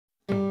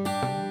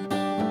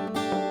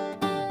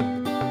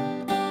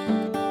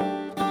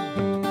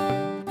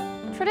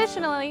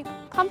Traditionally,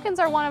 pumpkins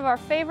are one of our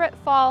favorite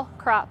fall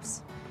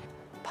crops.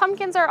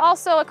 Pumpkins are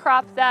also a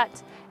crop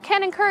that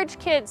can encourage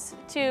kids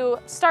to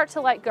start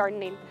to like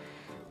gardening.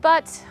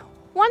 But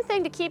one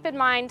thing to keep in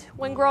mind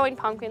when growing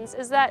pumpkins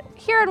is that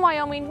here in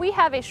Wyoming we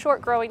have a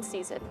short growing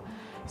season.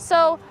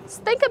 So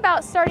think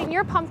about starting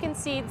your pumpkin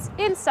seeds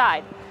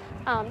inside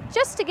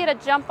just to get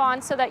a jump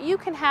on so that you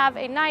can have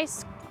a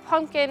nice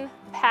pumpkin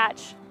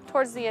patch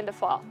towards the end of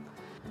fall.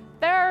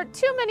 There are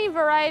too many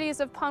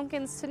varieties of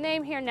pumpkins to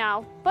name here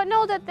now, but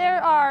know that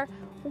there are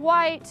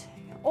white,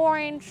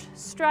 orange,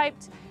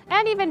 striped,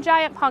 and even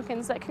giant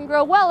pumpkins that can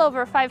grow well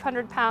over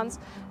 500 pounds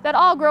that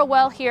all grow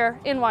well here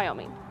in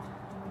Wyoming.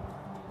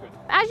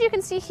 As you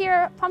can see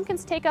here,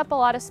 pumpkins take up a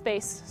lot of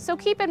space, so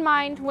keep in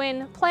mind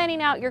when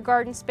planning out your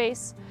garden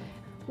space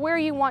where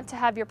you want to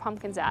have your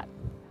pumpkins at.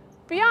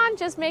 Beyond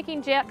just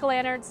making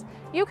jack-o'-lanterns,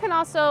 you can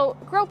also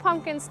grow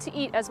pumpkins to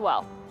eat as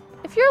well.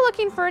 If you're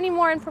looking for any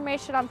more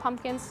information on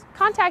pumpkins,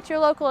 contact your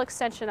local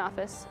Extension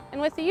office. And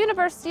with the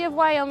University of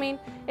Wyoming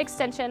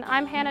Extension,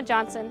 I'm Hannah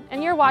Johnson,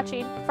 and you're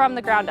watching From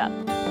the Ground Up.